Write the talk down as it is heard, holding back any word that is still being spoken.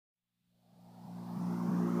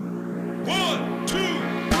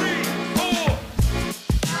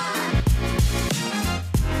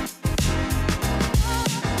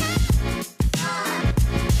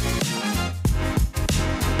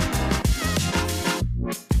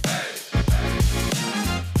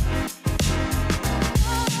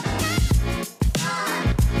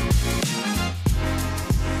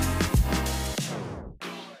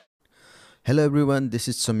Hello everyone, this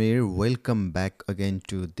is Samir. Welcome back again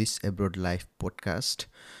to this Abroad Life podcast.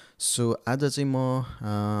 आज चाहिँ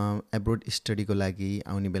म abroad स्टडीको लागि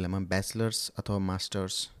आउने बेलामा ब्याचलर्स अथवा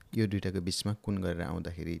मास्टर्स यो दुइटाको बिचमा कुन गरेर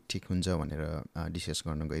आउँदाखेरि ठिक हुन्छ भनेर डिस्कस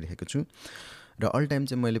गर्न गइरहेको छु। र अल टाइम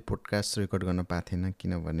चाहिँ मैले पोडकास्ट रेकर्ड गर्न पाएको थिएन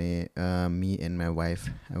किनभने me and my wife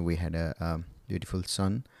we had a beautiful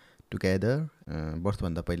sun together.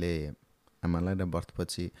 बर्थभन्दा पहिले आमालाई र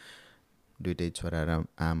बर्थपछि दुइटै छोरा र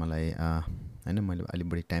आमालाई होइन मैले अलिक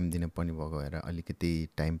बढी टाइम दिनुपर्ने भएको भएर अलिकति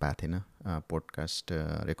टाइम पाएको थिएन पोडकास्ट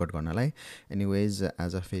रेकर्ड गर्नलाई। एनिवेज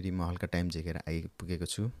आज फेरि म हल्का टाइम झिकेर आइपुगेको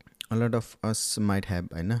छु। A lot of us might have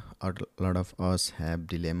होइन lot of us have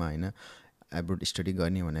dilemma होइन एब्रोड स्टडी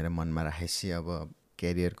गर्ने भनेर मनमा राखेपछि अब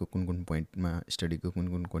क्यारियरको कुन कुन पोइन्टमा स्टडीको कुन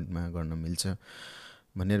कुन पोइन्टमा गर्न मिल्छ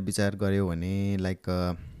भनेर विचार गऱ्यो भने लाइक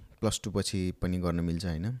 +2 पछि पनि गर्न मिल्छ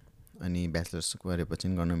होइन, अनि ब्याचलर्स गरेपछि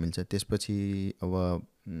पनि गर्न मिल्छ। त्यसपछि अब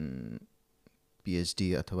पिएचडी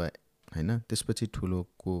अथवा होइन त्यसपछि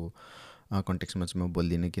ठुलोको कन्टेक्समा चाहिँ म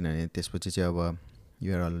बोल्दिनँ किनभने त्यसपछि चाहिँ अब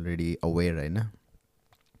युआर अलरेडी अवेर होइन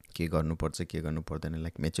के गर्नुपर्छ के गर्नु पर्दैन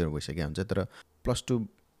लाइक मेच्योर भइसकेको हुन्छ। तर +2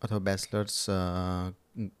 अथवा ब्याचलर्स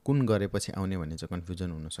कुन गरेपछि आउने भन्ने चाहिँ कन्फ्युजन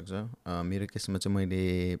हुनसक्छ। मेरो केसमा चाहिँ मैले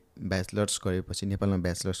ब्याचलर्स गरेपछि नेपालमा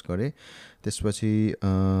ब्याचलर्स गरेँ, त्यसपछि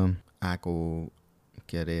आएको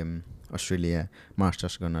के अरे अस्ट्रेलिया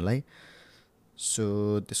मास्टर्स गर्नलाई। सो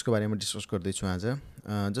त्यसको बारेमा डिस्कस गर्दैछु आज।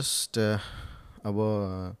 जस्ट अब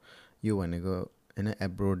यो भनेको होइन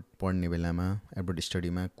एब्रोड पढ्ने बेलामा एब्रोड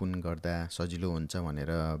स्टडीमा कुन गर्दा सजिलो हुन्छ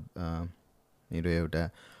भनेर मेरो एउटा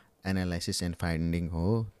एनालाइसिस एन्ड फाइन्डिङ हो।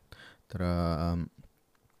 तर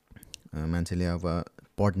मान्छेले अब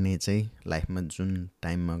पढ्ने चाहिँ लाइफमा जुन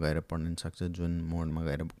टाइममा गएर पढ्न सक्छ, जुन मोडमा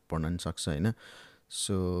गएर पढ्न सक्छ होइन।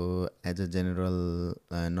 So as a general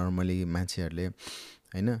normally मान्छेहरूले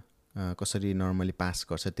होइन कसरी नर्मली पास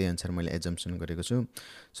गर्छ त्यही अनुसार मैले एजम्सन गरेको छु।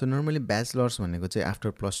 सो नर्मली ब्याचलर्स भनेको चाहिँ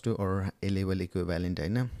after +2 or A level equivalent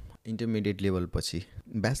होइन, इन्टरमिडिएट लेभल पछि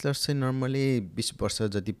ब्याचलर्स चाहिँ नर्मली 20 वर्ष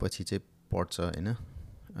जति पछि चाहिँ पढ्छ होइन।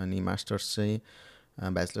 अनि मास्टर्स चाहिँ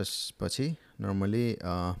ब्याचलर्स पछि नर्मली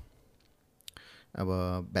अब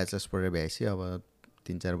ब्याचलर्स पढेर भ्याएपछि अब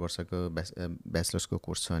 3-4 वर्षको ब्याचलर्सको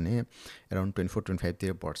कोर्स छ भने एराउन्ड 24-25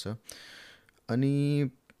 तिर पर्छ। अनि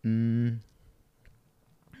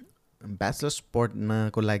ब्याचलर्स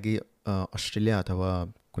पढ्नको लागि अस्ट्रेलिया अथवा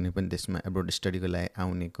कुनै पनि देशमा एब्रोड स्टडीको लागि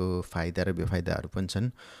आउनेको फाइदा र बेफाइदाहरू पनि छन्।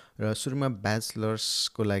 र सुरुमा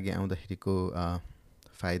ब्याचलर्सको लागि आउँदाखेरिको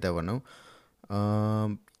फाइदा भनौँ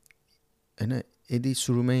होइन, यदि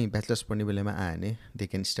सुरुमै ब्याचलर्स पढ्ने बेलामा आयो भने they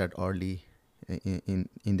can start early in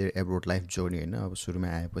their abroad life journey होइन। अब सुरुमा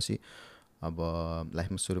आएपछि अब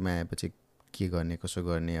लाइफमा सुरुमा आएपछि के गर्ने कसो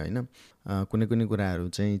गर्ने होइन, कुनै कुनै कुराहरू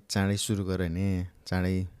चाहिँ चाँडै सुरु गऱ्यो भने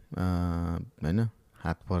चाँडै होइन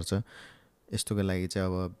हात पर्छ। यस्तोको लागि चाहिँ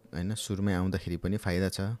अब होइन सुरुमै आउँदाखेरि पनि फाइदा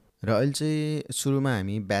छ। र अहिले चाहिँ सुरुमा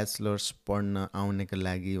हामी ब्याचलर्स पढ्न आउनेको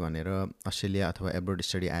लागि भनेर अस्ट्रेलिया अथवा एब्रोड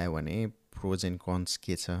स्टडी आयो भने प्रोज एन्ड कन्स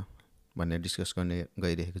के छ भनेर डिस्कस गर्ने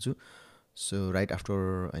गइरहेको छु। सो राइट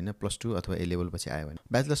आफ्टर होइन +2 अथवा ए लेभल पछि आयो भने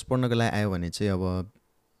ब्याचलर्स पढ्नको लागि आयो भने चाहिँ अब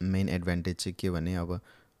मेन एडभान्टेज चाहिँ के भने अब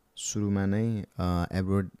सुरुमा नै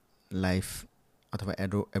एब्रोड लाइफ अथवा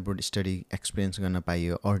एब्रोड स्टडी एक्सपिरियन्स गर्न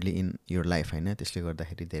पाइयो अर्ली इन योर लाइफ होइन। त्यसले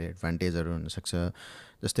गर्दाखेरि धेरै एडभान्टेजहरू हुनसक्छ।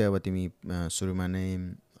 जस्तै अब तिमी सुरुमा नै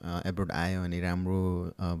एब्रोड आयो अनि राम्रो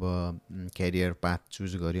अब क्यारियर पाथ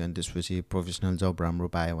चुज गर्यो अनि त्यसपछि प्रोफेसनल जब राम्रो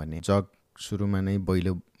पायो भने जब सुरुमा नै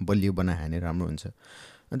बलियो बनायो भने राम्रो हुन्छ।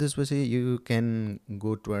 अनि त्यसपछि you can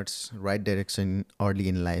go towards right direction early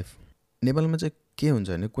in life. नेपालमा चाहिँ के हुन्छ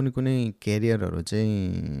भने कुनै कुनै क्यारियरहरू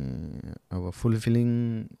चाहिँ अब फुलफिलिङ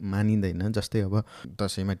मानिँदैन। जस्तै अब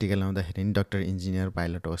दसैँमा टिका लाउँदाखेरि नि डक्टर इन्जिनियर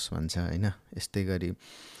पाइलट होस् भन्छ होइन। यस्तै गरी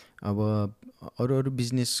अब अरू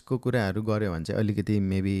बिजनेसको कुराहरू गऱ्यो भने चाहिँ अलिकति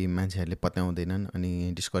मेबी मान्छेहरूले पत्याउँदैनन् अनि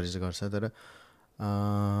डिस्करेज गर्छ। तर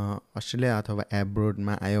अस्ट्रेलिया अथवा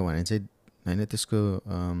एब्रोडमा आयो भने चाहिँ होइन त्यसको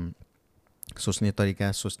सोच्ने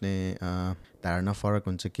तरिका सोच्ने धारणा फरक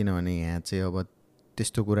हुन्छ किनभने यहाँ चाहिँ अब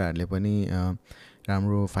त्यस्तो कुराहरूले पनि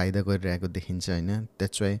राम्रो फाइदा गरिरहेको देखिन्छ होइन।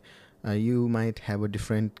 That's why you might have a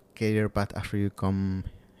different career path after you com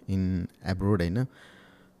in abroad होइन।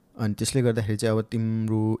 अनि त्यसले गर्दाखेरि चाहिँ अब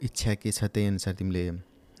तिम्रो इच्छा के छ त्यही अनुसार तिमीले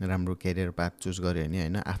राम्रो करियर पाथ चुज गर्यो भने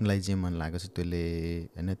होइन आफ्नोलाई जे मन लागेको छ त्यसले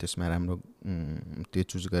होइन त्यसमा राम्रो त्यो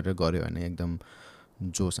चुज गरेर गऱ्यो भने एकदम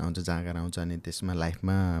जोस आउँछ जाँगर आउँछ अनि त्यसमा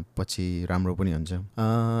लाइफमा पछि राम्रो पनि हुन्छ।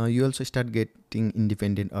 You also start getting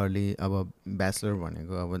independent early. अब ब्याचलर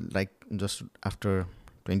भनेको अब like just after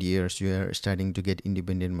 20 years you are starting to get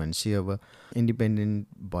independent भनेपछि अब इन्डिपेन्डेन्ट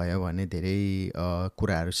भयो भने धेरै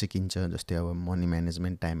कुराहरू सिकिन्छ। जस्तै अब मनी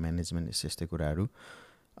म्यानेजमेन्ट टाइम म्यानेजमेन्ट यस्तै कुराहरू।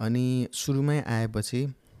 अनि सुरुमै आएपछि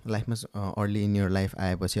लाइफमा अर्ली इन यर लाइफ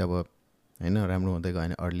आएपछि अब होइन राम्रो हुँदै गयो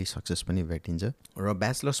भने अर्ली सक्सेस पनि भेटिन्छ। र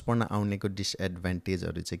ब्याचलर्स पढ्न आउनेको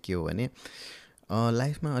डिसएडभान्टेजहरू चाहिँ के हो भने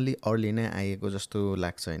लाइफमा अलि अर्ली नै आएको जस्तो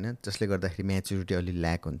लाग्छ होइन, जसले गर्दाखेरि म्याच्युरिटी अलि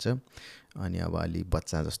ल्याक हुन्छ। अनि अब अलि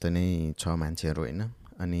बच्चा जस्तो नै छ मान्छेहरू होइन,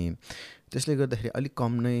 अनि त्यसले गर्दाखेरि अलिक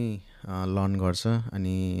कम नै लर्न गर्छ।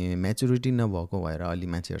 अनि म्याच्युरिटी नभएको भएर अलि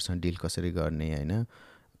मान्छेहरूसँग डिल कसरी गर्ने होइन,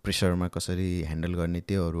 प्रेसरमा कसरी ह्यान्डल गर्ने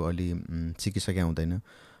त्योहरू अलि सिकिसकेका हुँदैन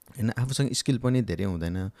होइन, आफूसँग स्किल पनि धेरै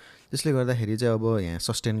हुँदैन। त्यसले गर्दाखेरि चाहिँ अब यहाँ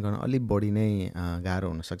सस्टेन गर्न अलिक बढी नै गाह्रो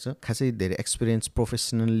हुनसक्छ। खासै धेरै एक्सपिरियन्स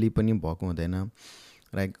प्रोफेसनल्ली पनि भएको हुँदैन,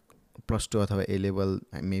 लाइक +2 अथवा A लेभल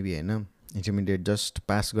मेबी होइन, इन्टरमिडिएट जस्ट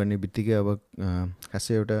पास गर्ने बित्तिकै अब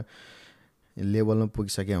खासै एउटा लेभलमा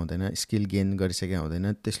पुगिसकेका हुँदैन, स्किल गेन गरिसकेका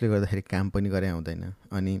हुँदैन। त्यसले गर्दाखेरि काम पनि गरे हुँदैन।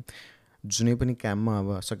 अनि जुनै पनि काममा अब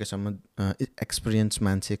सकेसम्म एक्सपिरियन्स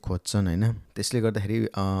मान्छे खोज्छन् होइन, त्यसले गर्दाखेरि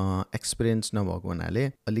एक्सपिरियन्स नभएको हुनाले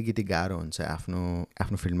अलिकति गाह्रो हुन्छ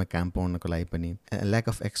आफ्नो फिल्डमा काम पाउनको लागि पनि। Lack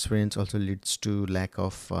of experience also leads to lack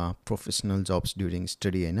of professional jobs during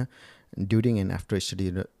study होइन, ड्युरिङ एन्ड आफ्टर स्टडी।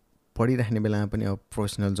 पढिराख्ने बेलामा पनि अब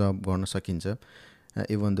प्रोफेसनल जब गर्न सकिन्छ,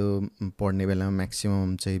 इभन दो पढ्ने बेलामा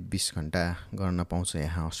म्याक्सिमम् चाहिँ 20 घन्टा गर्न पाउँछ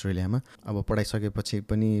यहाँ अस्ट्रेलियामा। अब पढाइसकेपछि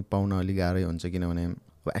पनि पाउन अलिक गाह्रै हुन्छ, किनभने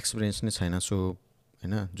अब एक्सपिरियन्स नै छैन। सो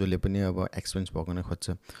होइन, जसले पनि अब एक्सपिरियन्स भएको नै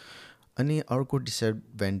खोज्छ। अनि अर्को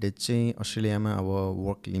डिसएडभान्टेज चाहिँ अस्ट्रेलियामा अब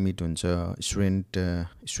वर्क लिमिट हुन्छ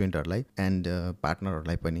स्टुडेन्टहरूलाई एन्ड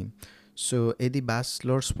पार्टनरहरूलाई पनि। सो यदि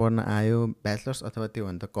ब्याचलर्स पढ्न आयो, ब्याचलर्स अथवा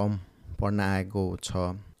त्योभन्दा कम पढ्न आएको छ,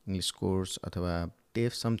 इङ्ग्लिस कोर्स अथवा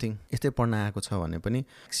टेफ समथिङ यस्तै पढ्न आएको छ भने पनि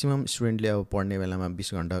म्याक्सिमम् स्टुडेन्टले अब पढ्ने बेलामा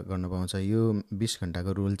 20 घन्टा गर्न पाउँछ। यो 20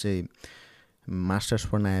 घन्टाको रुल चाहिँ मास्टर्स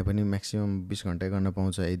पढ्न आए पनि म्याक्सिमम् 20 घन्टा गर्न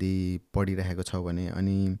पाउँछ यदि पढिरहेको छ भने।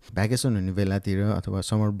 अनि भ्याकेसन हुने बेलातिर अथवा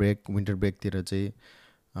समर ब्रेक, विन्टर ब्रेकतिर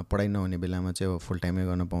चाहिँ पढाइ नहुने बेलामा चाहिँ अब फुल टाइमै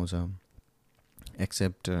गर्न पाउँछ।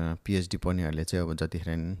 एक्सेप्ट पिएचडी पढ्नेहरूले चाहिँ अब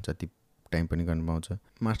जति टाइम पनि गर्न पाउँछ।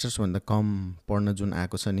 मास्टर्सभन्दा कम पढ्न जुन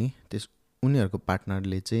आएको छ नि, उनीहरूको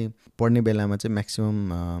पार्टनरले चाहिँ पढ्ने बेलामा चाहिँ म्याक्सिमम्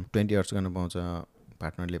 20 आवर्स गर्न पाउँछ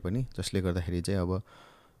पार्टनरले पनि, जसले गर्दाखेरि चाहिँ अब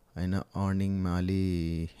होइन अर्निङमा अलि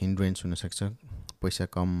हिन्ड्रेन्स हुनसक्छ, पैसा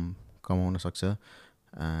कम कमाउन सक्छ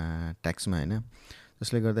ट्याक्समा होइन।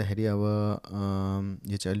 जसले गर्दाखेरि अब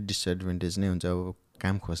यो चाहिँ अलिक डिसएडभान्टेज नै हुन्छ। अब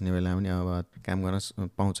काम खोज्ने बेलामा पनि अब काम गर्न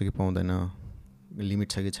पाउँछ कि पाउँदैन, लिमिट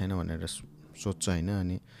छ कि छैन भनेर सोध्छ होइन।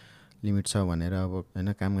 अनि लिमिट छ भनेर अब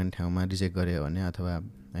होइन काम गर्ने ठाउँमा रिजेक्ट गऱ्यो भने, अथवा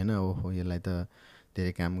होइन ओहो यसलाई त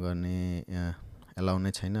धेरै काम गर्ने एलाउ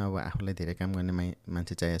नै छैन, अब आफूलाई धेरै काम गर्ने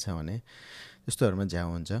मान्छे चाहिएको छ भने, त्यस्तोहरूमा झ्याउ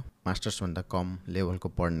हुन्छ मास्टर्सभन्दा कम लेभलको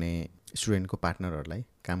पढ्ने स्टुडेन्टको पार्टनरहरूलाई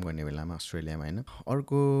काम गर्ने बेलामा अस्ट्रेलियामा होइन।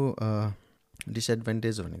 अर्को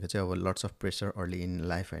डिसएडभान्टेज भनेको चाहिँ अब lots of pressure early in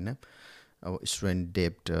life होइन। अब स्टुडेन्ट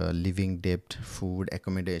डेब्ट, लिभिङ डेब्ट, फुड,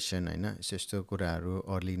 एकोमोडेसन होइन, यस्तो कुराहरू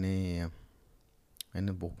अर्ली नै होइन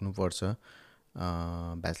भोग्नुपर्छ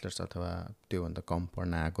ब्याचलर्स अथवा त्योभन्दा कम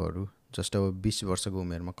पढ्न आएकोहरू। जस्ट अब 20 वर्षको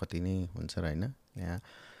उमेरमा कति नै हुन्छ र होइन, यहाँ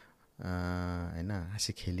होइन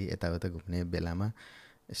हाँसी खेली यताउता घुम्ने बेलामा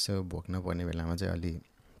यसो भोग्न पर्ने बेलामा चाहिँ अलि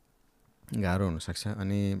गाह्रो हुनसक्छ।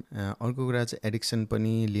 अनि अर्को कुरा चाहिँ एडिक्सन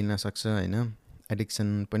पनि लिन सक्छ होइन,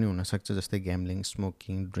 एडिक्सन पनि हुनसक्छ, जस्तै ग्याम्लिङ,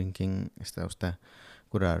 स्मोकिङ, ड्रिङ्किङ यस्ता उस्ता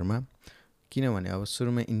कुराहरूमा। किनभने अब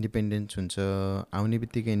सुरुमा इन्डिपेन्डेन्स हुन्छ, आउने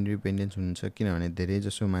बित्तिकै इन्डिपेन्डेन्स हुन्छ, किनभने धेरै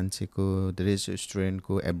जसो मान्छेको, धेरै जसो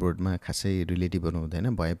स्टुडेन्टको एब्रोडमा खासै रिलेटिभहरू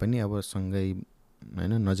हुँदैन, भए पनि अब सँगै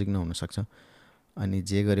होइन नजिक नहुनसक्छ। अनि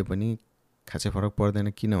जे गरे पनि खासै फरक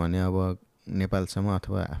पर्दैन, किनभने अब नेपालसम्म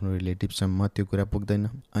अथवा आफ्नो रिलेटिभसम्म त्यो कुरा पुग्दैन।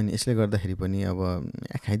 अनि यसले गर्दाखेरि पनि अब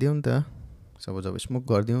खाइदेऊ नि त, जब स्मोक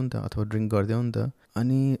गरिदेऊ नि त अथवा ड्रिङ्क गरिदेऊ नि त।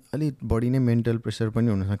 अनि अलिक बढी नै मेन्टल प्रेसर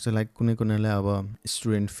पनि हुनसक्छ, लाइक कुनैलाई अब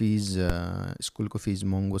स्टुडेन्ट फिज, स्कुलको फिज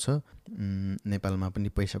महँगो छ, नेपालमा पनि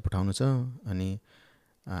पैसा पठाउनु छ, अनि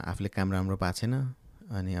आफूले काम राम्रो पाएको छैन,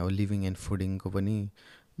 अनि अब लिभिङ एन्ड फुडिङको पनि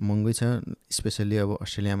महँगै छ, स्पेसल्ली अब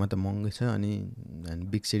अस्ट्रेलियामा त महँगै छ। अनि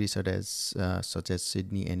big city such as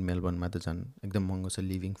Sydney and मेलबर्नमा त झन् एकदम महँगो छ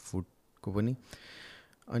लिभिङ फुडको पनि।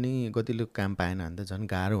 अनि कतिले काम पाएन भने त झन्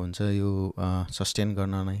गाह्रो हुन्छ यो सस्टेन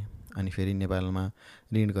गर्न नै। अनि फेरि नेपालमा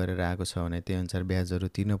ऋण गरेर आएको छ भने त्यही अनुसार ब्याजहरू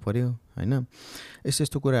तिर्नु पऱ्यो होइन।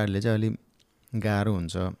 यस्तो कुराहरूले चाहिँ अलिक गाह्रो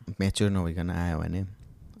हुन्छ म्याच्योर नभइकन आयो भने।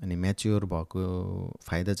 अनि म्याच्योर भएको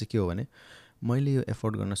फाइदा चाहिँ के हो भने, मैले यो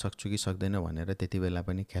एफोर्ड गर्न सक्छु कि सक्दैन भनेर त्यति बेला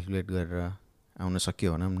पनि क्यालकुलेट गरेर आउन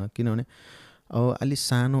सक्यो भनौँ न। किनभने अब अलि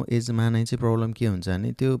सानो एजमा नै चाहिँ प्रब्लम के हुन्छ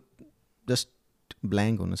भने, त्यो जस्ट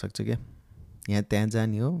ब्ल्याङ्क हुनसक्छ क्या, यहाँ त्यहाँ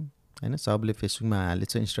जाने हो होइन, सबले फेसबुकमा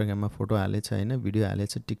हालेछ, इन्स्टाग्राममा फोटो हालेछ होइन, भिडियो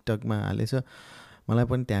हालेछ, टिकटकमा हालेछ, मलाई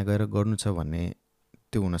पनि त्यहाँ गएर गर्नु छ भन्ने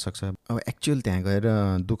त्यो हुनसक्छ। अब एक्चुअल त्यहाँ गएर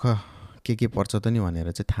दुःख के पर्छ त नि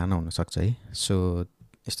भनेर चाहिँ थाहा नहुनसक्छ है। सो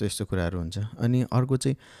यस्तो यस्तो कुराहरू हुन्छ। अनि अर्को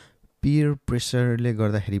चाहिँ पियर प्रेसरले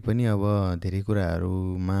गर्दाखेरि पनि अब धेरै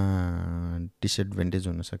कुराहरूमा डिसएडभान्टेज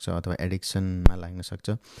हुनसक्छ अथवा एडिक्सनमा लाग्न सक्छ।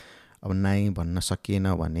 अब नाइ भन्न सकिएन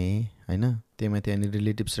भने होइन, त्यही माथि अनि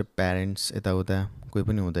रिलेटिभ्स र प्यारेन्ट्स यताउता कोही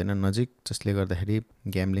पनि हुँदैन नजिक, जसले गर्दाखेरि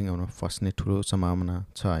ग्याम्बलिङहरूमा फस्ने ठुलो सम्भावना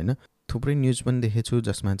छ होइन। थुप्रै न्युज पनि देखेको छु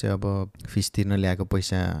जसमा चाहिँ अब फिस तिर्न ल्याएको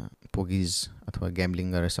पैसा पोगिज अथवा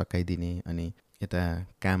ग्याम्बलिङ गरेर सकाइदिने, अनि यता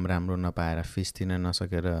काम राम्रो नपाएर फिस तिर्न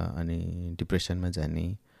नसकेर अनि डिप्रेसनमा जाने,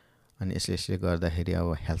 अनि यसले गर्दाखेरि अब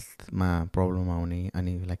हेल्थमा प्रब्लम आउने,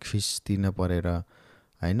 अनि लाइक फिस तिर्न परेर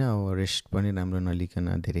होइन अब रेस्ट पनि राम्रो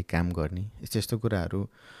नलिकन धेरै काम गर्ने, यस्तो यस्तो कुराहरू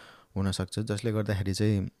हुनसक्छ। जसले गर्दाखेरि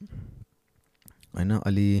चाहिँ होइन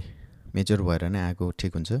अलि मेच्योर भएर नै आएको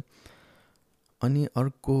ठिक हुन्छ। अनि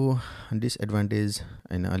अर्को डिसएडभान्टेज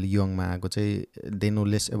होइन अलि यङमा आएको चाहिँ they know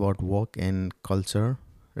lace about work and culture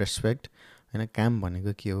respect होइन। काम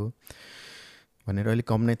भनेको के हो भनेर अलिक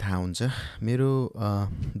कम नै थाहा हुन्छ। मेरो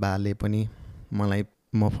बाले पनि मलाई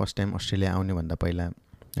म फर्स्ट टाइम अस्ट्रेलिया आउने भन्दा पहिला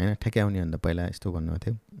होइन, ठ्याक्कै आउने भन्दा पहिला यस्तो भन्नुभएको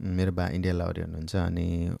थियो। मेरो बा इन्डिया लाउरे हुनुहुन्छ, अनि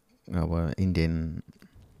अब इन्डियन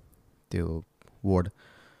त्यो वर्ड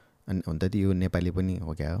अनि हुन त यो नेपाली पनि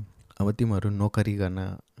हो क्या हो, अब तिमीहरू नोकरी गर्न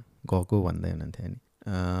गएको भन्दै हुनुहुन्थ्यो नि।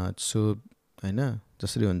 सो होइन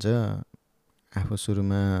जसरी हुन्छ आफू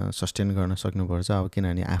सुरुमा सस्टेन गर्न सक्नुपर्छ, अब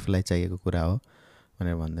किनभने आफूलाई चाहिएको कुरा हो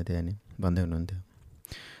भनेर भन्दै हुनुहुन्थ्यो।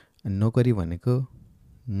 नोकरी भनेको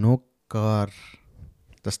नोकर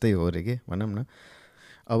जस्तै हो अरे के भनौँ न।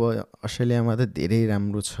 अब अस्ट्रेलियामा त धेरै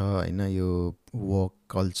राम्रो छ होइन, यो वर्क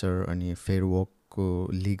कल्चर अनि फेयर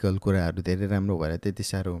वर्कको लिगल कुराहरू धेरै राम्रो भएर त्यति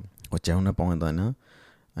साह्रो होच्याउन पाउँदैन,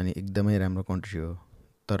 अनि एकदमै राम्रो कन्ट्री हो।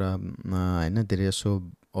 तर होइन धेरै जसो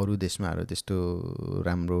अरू देशमाहरू त्यस्तो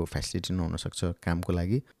राम्रो फेसिलिटी नहुनसक्छ कामको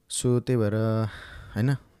लागि। सो त्यही भएर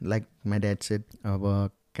होइन लाइक माई ड्याड सेड अब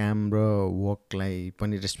काम र वर्कलाई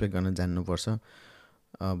पनि रेस्पेक्ट गर्न जान्नुपर्छ।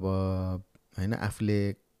 अब होइन आफूले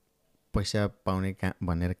पैसा पाउने काम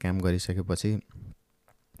भनेर काम गरिसकेपछि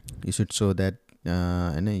यु सुड सो द्याट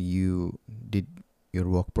होइन you did your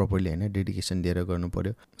work properly होइन, डेडिकेसन दिएर गर्नु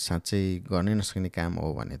पऱ्यो। साँच्चै गर्नै नसक्ने काम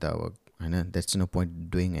हो भने त अब होइन द्याट्स नो पोइन्ट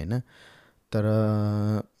डुइङ होइन। तर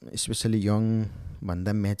स्पेसली यङ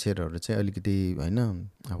भन्दा म्याचरहरू चाहिँ अलिकति होइन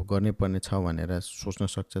अब गर्नै पर्ने छ भनेर सोच्न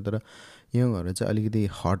सक्छ। तर यङहरू चाहिँ अलिकति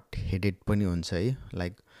हट हेडेड पनि हुन्छ है।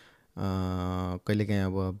 लाइक कहिलेकाहीँ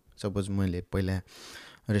अब सपोज मैले पहिला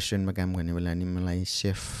रेस्टुरेन्टमा काम गर्ने बेला अनि मलाई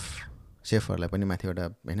सेफहरूलाई पनि माथिबाट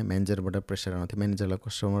होइन म्यानेजरबाट प्रेसर आउँथ्यो, म्यानेजरलाई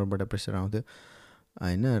कस्टमरबाट प्रेसर आउँथ्यो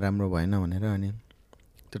होइन राम्रो भएन भनेर, अनि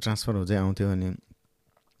त्यो ट्रान्सफर हुँदै आउँथ्यो। अनि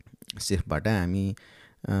सेफबाट हामी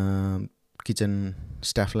किचन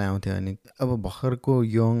स्टाफलाई आउँथ्यो। अनि अब भर्खरको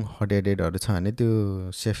यङ हटेडेडहरू छ भने त्यो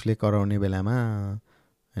सेफले कराउने बेलामा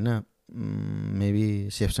होइन मेबी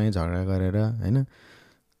सेफसँगै झगडा गरेर होइन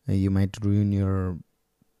you might ruin your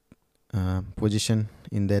position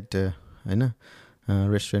in that होइन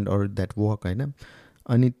रेस्टुरेन्ट अर द्याट वर्क होइन।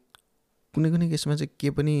 अनि कुनै कुनै केसमा चाहिँ के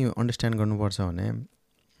पनि अन्डरस्ट्यान्ड गर्नुपर्छ भने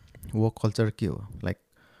वर्क कल्चर के हो। लाइक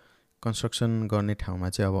कन्स्ट्रक्सन गर्ने ठाउँमा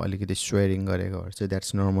चाहिँ अब अलिकति स्वेरिङ गरेकोहरू चाहिँ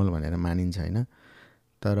द्याट्स नर्मल भनेर मानिन्छ होइन।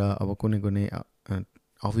 तर अब कुनै कुनै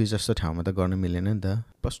अफिस जस्तो ठाउँमा त गर्न मिलेन नि त।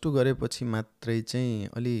 प्लस टू गरेपछि मात्रै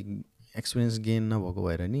चाहिँ अलिक एक्सपिरियन्स गेन नभएको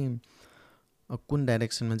भएर नि कुन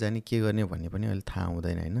डाइरेक्सनमा जाने के गर्ने भन्ने पनि अहिले थाहा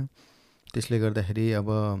हुँदैन होइन। त्यसले गर्दाखेरि अब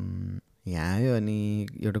यहाँ आयो अनि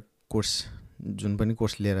एउटा कोर्स जुन पनि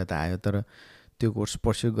कोर्स लिएर त आयो, तर त्यो कोर्स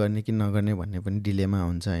पर्स्यु गर्ने कि नगर्ने भन्ने पनि डिलेमा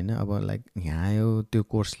हुन्छ होइन। अब लाइक यहाँ आयो त्यो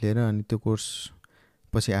कोर्स लिएर अनि त्यो कोर्स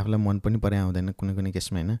पछि आफूलाई मन पनि परे आउँदैन कुनै कुनै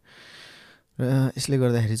केसमा होइन। र यसले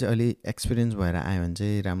गर्दाखेरि चाहिँ अलि एक्सपिरियन्स भएर आयो भने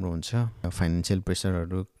चाहिँ राम्रो हुन्छ। फाइनेन्सियल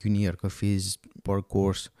प्रेसरहरू युनिहरूको फिज पर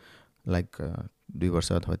कोर्स लाइक 2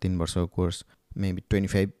 वर्ष अथवा 3 वर्षको कोर्स मेबी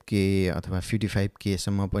 25K अथवा 55K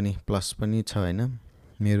सम्म पनि प्लस पनि छ होइन।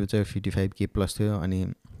 मेरो चाहिँ 55K प्लस थियो, अनि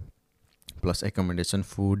प्लस एकोमोडेसन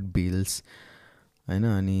फुड बिल्स होइन,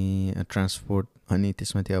 अनि ट्रान्सपोर्ट, अनि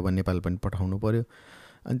त्यसमाथि अब नेपाल पनि पठाउनु पऱ्यो।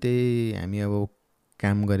 अनि त्यही हामी अब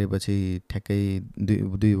काम गरेपछि ठ्याक्कै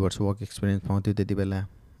 2 वर्ष वर्क एक्सपिरियन्स पाउँथ्यो। त्यति बेला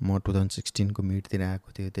म 2016 को मिडतिर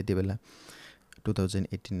आएको थियो। त्यति बेला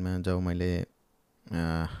 2018मा जब मैले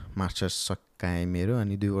मास्टर्स सकाएँ मेरो,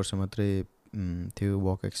 अनि 2 वर्ष मात्रै थियो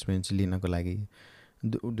वर्क एक्सपिरियन्स लिनको लागि।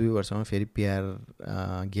 2 वर्षमा फेरि पिआर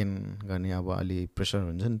गेन गर्ने अब अलि प्रेसर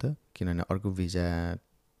हुन्छ नि त, किनभने अर्को भिजा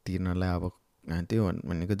तिर्नलाई अब त्यो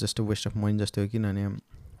भनेको जस्ट वेस्ट अफ मनी जस्तो हो। किनभने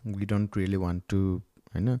we don't really want to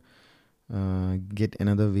होइन गेट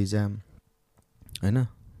एनदर भिजा होइन,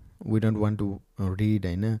 we don't want to read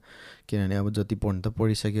होइन, किनभने अब जति पढ्नु त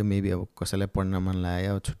पढिसक्यो, मेबी अब कसैलाई पढ्न मन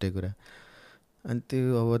लाग्यो, अब छुट्टै कुरा। अनि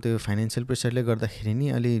त्यो फाइनेन्सियल प्रेसरले गर्दाखेरि नि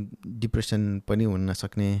अलि डिप्रेसन पनि हुन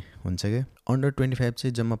सक्ने हुन्छ क्या। अन्डर 25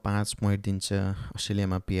 चाहिँ जम्मा 5 पोइन्ट दिन्छ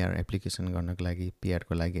अस्ट्रेलियामा पिआर एप्लिकेसन गर्नको लागि,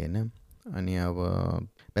 पिआरको लागि होइन। अनि अब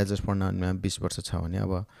ब्याचलर्स पढ्नमा 20 वर्ष छ भने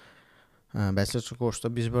अब ब्याचलर्सको कोर्स त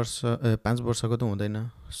 5 वर्षको त हुँदैन।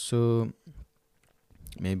 सो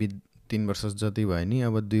मेबी 3 वर्ष जति भयो नि,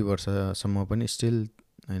 अब 2 वर्षसम्म पनि स्टिल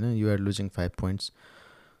होइन, you're losing 5 points.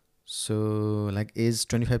 So like as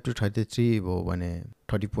 25 to 33 भयो भने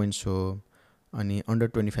 30 पोइन्ट्स हो, अनि अन्डर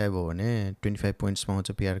 25 हो भने 25 पोइन्ट्स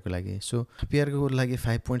पाउँछ पिआरको लागि। सो पिआरको लागि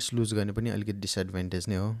 5 पोइन्ट्स लुज गर्ने पनि अलिकति डिसएडभान्टेज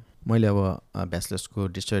नै हो। मैले अब ब्याचलर्सको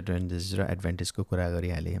डिसएडभान्टेज र एडभान्टेजको कुरा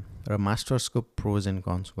गरिहालेँ। र मास्टर्सको प्रोज एन्ड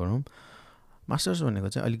कन्स गरौँ। मास्टर्स भनेको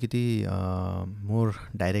चाहिँ अलिकति मोर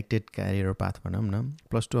डाइरेक्टेड क्यारियर पाथ भनौँ न।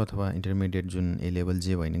 +2 अथवा इन्टरमिडिएट जुन ए लेभल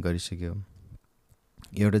जे भयो नि गरिसक्यो,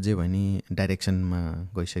 एउटा जे भयो नि डाइरेक्सनमा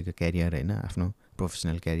गइसक्यो क्यारियर होइन, आफ्नो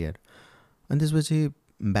प्रोफेसनल क्यारियर। अनि त्यसपछि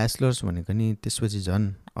ब्याचलर्स भनेको नि त्यसपछि झन्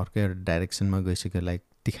अर्को एउटा डाइरेक्सनमा गइसक्यो, लाइक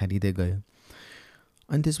तिखारिँदै गयो।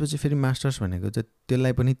 अनि त्यसपछि फेरि मास्टर्स भनेको चाहिँ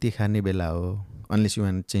त्यसलाई पनि तिखार्ने बेला हो, unless you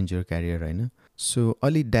want change your career होइन। सो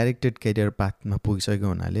अलि डाइरेक्टेड क्यारियर पाथमा पुगिसक्यो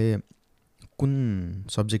हुनाले कुन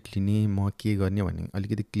सब्जेक्ट लिने, म के गर्ने भन्ने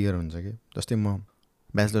अलिकति क्लियर हुन्छ कि। जस्तै म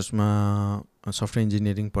ब्याचलर्समा सफ्टवेयर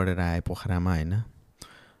इन्जिनियरिङ पढेर आएँ पोखरामा होइन,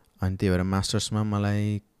 अनि त्यही भएर मास्टर्समा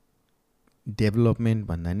मलाई डेभलपमेन्ट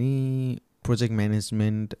भन्दा नि प्रोजेक्ट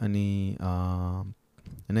म्यानेजमेन्ट अनि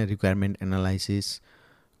होइन रिक्वायरमेन्ट एनालाइसिस,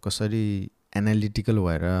 कसरी एनालिटिकल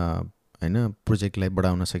भएर होइन प्रोजेक्टलाई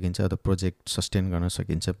बढाउन सकिन्छ अथवा प्रोजेक्ट सस्टेन गर्न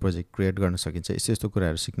सकिन्छ, प्रोजेक्ट क्रिएट गर्न सकिन्छ, यस्तो यस्तो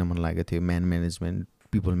कुराहरू सिक्न मन लागेको थियो। Management,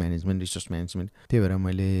 people management, resource management. त्यही भएर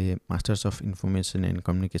मैले masters of information and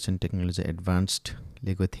communication technology advanced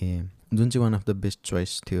लिएको थिएँ, जुन चाहिँ one of the best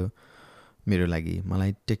choice थियो मेरो लागि।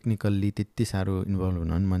 मलाई टेक्निकल्ली त्यति साह्रो इन्भल्भ हुन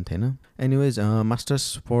पनि मन थिएन। एनिवेज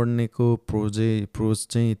मास्टर्स पढ्नेको प्रोज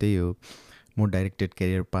चाहिँ त्यही हो, मोर डाइरेक्टेड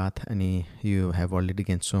क्यारियर पाथ, अनि you have already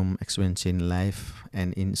gain some experience in life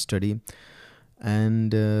and in study.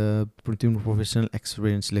 And तिम्रो प्रोफेसनल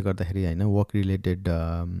एक्सपिरियन्सले गर्दाखेरि होइन work related,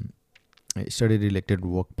 study related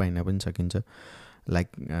work पाइन पनि सकिन्छ।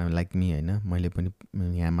 लाइक मी होइन, मैले पनि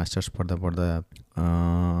यहाँ मास्टर्स पढ्दा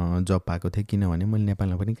जब पाएको थिएँ, किनभने मैले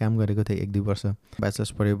नेपालमा पनि काम गरेको थिएँ 1-2 वर्ष।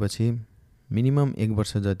 ब्याचलर्स पढेपछि मिनिमम 1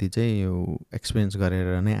 वर्ष जति चाहिँ एक्सपिरियन्स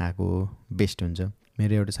गरेर नै आएको बेस्ट हुन्छ।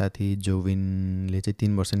 मेरो एउटा साथी जोविनले चाहिँ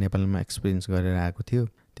 3 वर्ष नेपालमा एक्सपिरियन्स गरेर आएको थियो,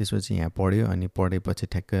 त्यसपछि यहाँ पढ्यो, अनि पढेपछि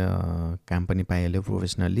ठ्याक्क काम पनि पाइहाल्यो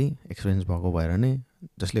प्रोफेसनल्ली, एक्सपिरियन्स भएको भएर नै,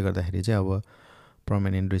 जसले गर्दाखेरि चाहिँ अब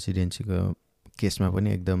पर्मानेन्ट रेसिडेन्सीको केसमा पनि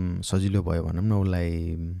एकदम सजिलो भयो भनौँ न उसलाई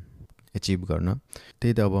एचिभ गर्न।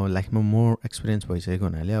 त्यही त अब लाइफमा मोर एक्सपिरियन्स भइसकेको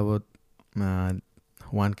हुनाले अब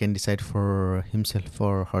one can decide for himself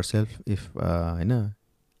for herself if होइन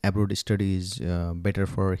abroad study is better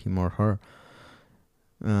for him or her.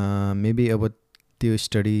 Maybe अब त्यो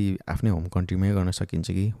स्टडी आफ्नै होम कन्ट्रीमै गर्न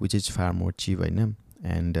सकिन्छ कि, which is far more cheap होइन,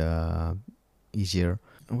 एन्ड इजियर।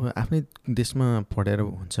 अब आफ्नै देशमा पढेर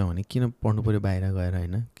हुन्छ भने किन पढ्नु पऱ्यो बाहिर गएर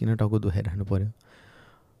होइन, किन टाउको दुखाइराख्नु पऱ्यो।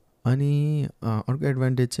 अनि अर्को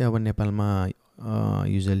एडभान्टेज चाहिँ अब नेपालमा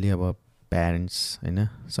युजल्ली अब प्यारेन्ट्स होइन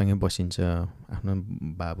सँगै बसिन्छ, आफ्नो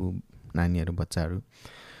बाबु नानीहरू बच्चाहरू।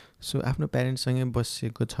 सो आफ्नो प्यारेन्ट्ससँगै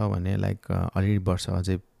बसेको छ भने लाइक अलि वर्ष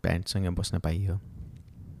अझै प्यारेन्ट्ससँगै बस्न पाइयो।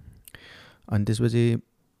 अनि त्यसपछि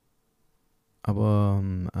अब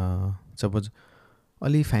सपोज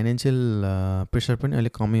अलि फाइनेन्सियल प्रेसर पनि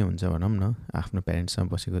अलिक कमै हुन्छ भनौँ न आफ्नो प्यारेन्ट्ससँग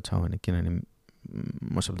बसेको छ भने, किनभने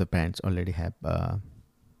most of the parents already have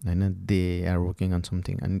होइन they are working on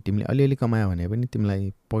something. अनि तिमीले अलिअलि कमायो भने पनि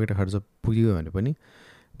तिमीलाई पकेट खर्च पुग्यो भने पनि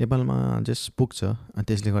नेपालमा जस्ट पुग्छ। अनि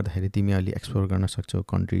त्यसले गर्दाखेरि तिमी अलि एक्सप्लोर गर्न सक्छौ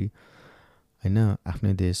कन्ट्री होइन,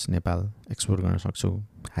 आफ्नै देश नेपाल एक्सप्लोर गर्न सक्छौ,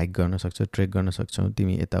 हाइक गर्न सक्छौ, ट्रेक गर्न सक्छौ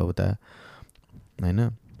तिमी यताउता होइन,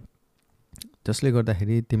 जसले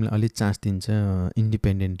गर्दाखेरि तिमीलाई अलिक चान्स दिन्छ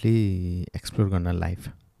इन्डिपेन्डेन्टली एक्सप्लोर गर्न लाइफ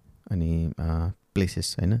अनि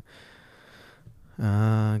प्लेसेस होइन।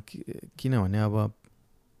 किनभने अब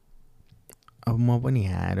म पनि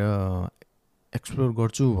यहाँ आएर एक्सप्लोर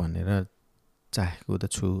गर्छु भनेर चाहेको त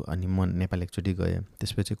छु। अनि म नेपाल एकचोटि गएँ,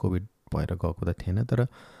 त्यसपछि कोभिड भएर गएको त थिएन, तर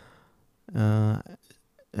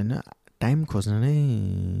होइन टाइम खोज्न नै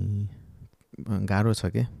गाह्रो छ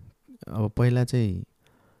क्या। अब पहिला चाहिँ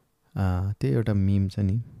त्यही एउटा मिम छ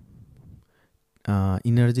नि,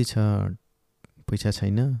 इनर्जी छ पैसा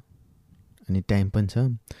छैन अनि टाइम पनि छ,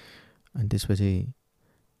 अनि त्यसपछि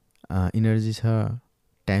इनर्जी छ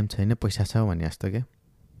टाइम छैन पैसा छ भने जस्तो क्या।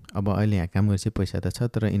 अब अहिले यहाँ काम गरेपछि पैसा त छ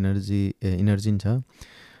तर इनर्जी पनि छ,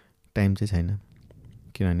 टाइम चाहिँ छैन।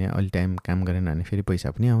 किनभने अलि टाइम काम गरेन भने फेरि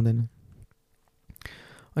पैसा पनि आउँदैन।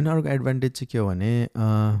 अनि अर्को एडभान्टेज चाहिँ के हो भने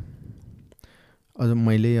अझ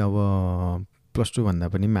मैले अब +2 भन्दा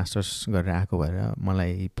पनि मास्टर्स गरेर आएको भएर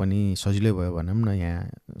मलाई पनि सजिलै भयो भनौँ न यहाँ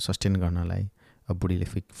सस्टेन गर्नलाई। अब बुढीले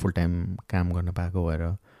फुल टाइम काम गर्न पाएको भएर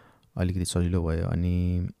अलिकति सजिलो भयो।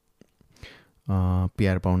 अनि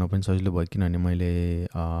PR पाउन पनि सजिलो भयो किनभने मैले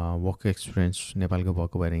वर्क एक्सपिरियन्स नेपालको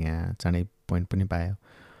भएको भएर यहाँ चाँडै पोइन्ट पनि पाएँ।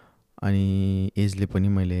 अनि एजले पनि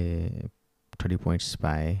मैले 30 पोइन्ट्स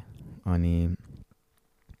पाएँ। अनि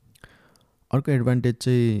अर्को एडभान्टेज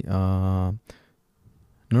चाहिँ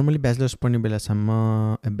नर्मली ब्याचलर्स पढ्ने बेलासम्म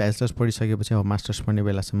ब्याचलर्स पढिसकेपछि अब मास्टर्स पढ्ने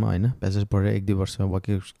बेलासम्म होइन ब्याचलर्स पढेर 1-2 वर्ष वर्क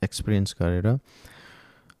एक्सपिरियन्स गरेर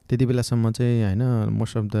त्यति बेलासम्म चाहिँ होइन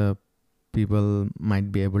most of the people might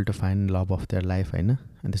be able to find love of their life होइन।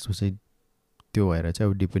 अनि त्यसपछि त्यो भएर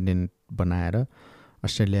चाहिँ अब डिपेन्डेन्ट बनाएर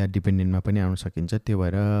अस्ट्रेलिया डिपेन्डेन्टमा पनि आउन सकिन्छ। त्यो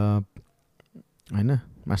भएर होइन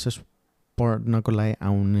मास्टर्स पढ्नको लागि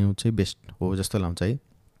आउनु चाहिँ बेस्ट हो जस्तो लाग्छ है।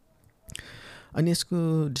 अनि यसको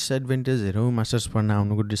डिसएडभान्टेजहरू मास्टर्स पढ्न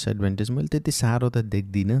आउनुको डिसएडभान्टेज मैले त्यति साह्रो त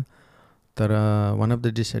देख्दिनँ। तर वान अफ द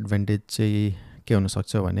डिसएडभान्टेज चाहिँ के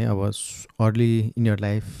हुनसक्छ भने अब अर्ली इन यर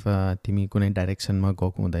लाइफ तिमी कुनै डाइरेक्सनमा गएको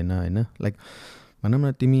हुँदैन होइन। लाइक भनौँ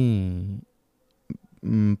न तिमी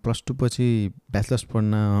 +2 पछि ब्याचलर्स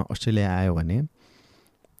पढ्न अस्ट्रेलिया आयो भने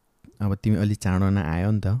अब तिमी अलि चाँडो नै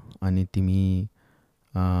आयो नि त। अनि तिमी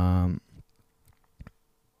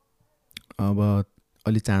अब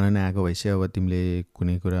अलि चाँडो नै आएको भएपछि अब तिमीले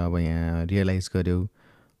कुनै कुरा अब यहाँ रियलाइज गर्यौ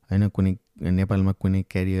होइन। कुनै नेपालमा कुनै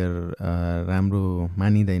क्यारियर राम्रो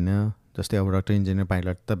मानिँदैन। जस्तै अब डक्टर इन्जिनियर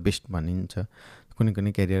पाइलट त बेस्ट भनिन्छ।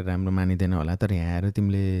 कुनै क्यारियर राम्रो मानिँदैन होला। तर यहाँ आएर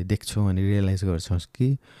तिमीले देख्छौ अनि रियलाइज गर्छस्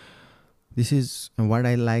कि this is what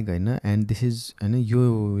I like होइन। एन्ड दिस इज होइन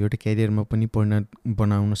यो एउटा क्यारियरमा पनि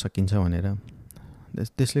बनाउन सकिन्छ भनेर।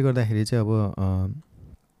 त्यसले गर्दाखेरि चाहिँ अब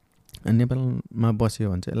नेपालमा बस्यो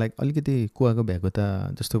भने चाहिँ लाइक अलिकति कुवाको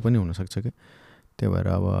भ्यागुता जस्तो पनि हुनसक्छ क्या। त्यही भएर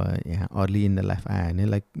अब यहाँ अर्ली इन द लाइफ आयो भने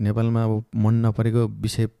लाइक नेपालमा अब मन नपरेको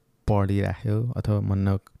विषय पढिराख्यो अथवा मन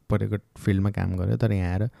नपरेको फिल्डमा काम गर्यो। तर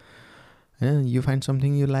यहाँ आएर होइन you find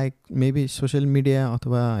something you like maybe social media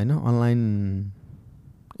अथवा होइन अनलाइन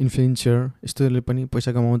इन्फ्लुएन्सर यस्तोले पनि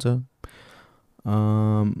पैसा कमाउँछ।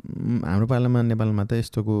 हाम्रो पालामा नेपालमा त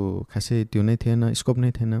यस्तोको खासै त्यो नै थिएन, स्कोप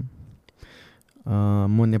नै थिएन।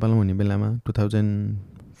 म नेपालमा हुने बेलामा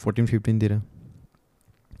 2014-15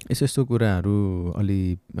 यस्तो कुराहरू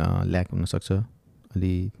अलि ल्याक हुनसक्छ,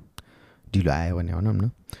 अलि ढिलो आयो भने भनौँ न।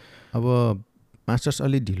 अब मास्टर्स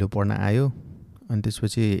अलि ढिलो पढ्न आयो अनि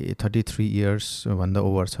त्यसपछि 33 इयर्सभन्दा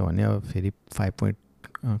ओभर छ भने अब फेरि 5 पोइन्ट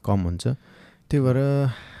कम हुन्छ। त्यही भएर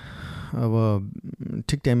अब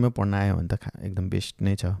ठिक टाइममा पढ्न आयो भने त एकदम बेस्ट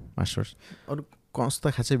नै छ मास्टर्स। अरू कन्स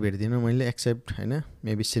त खासै भेट्दिनँ मैले एक्सेप्ट होइन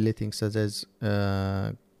मेबी सिली things such as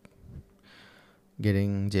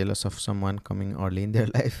getting jealous of some one coming early in their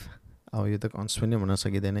life. अब यो त कन्स पनि भन्न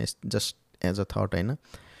सकिँदैन, जस्ट एज अ थट होइन।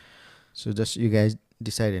 So just you guys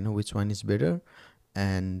decide होइन which one is better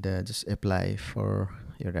and just apply for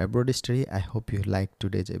your abroad study. I hope you liked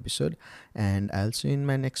today's episode and I'll see you in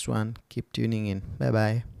my next one. Keep tuning in. Bye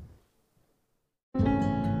bye.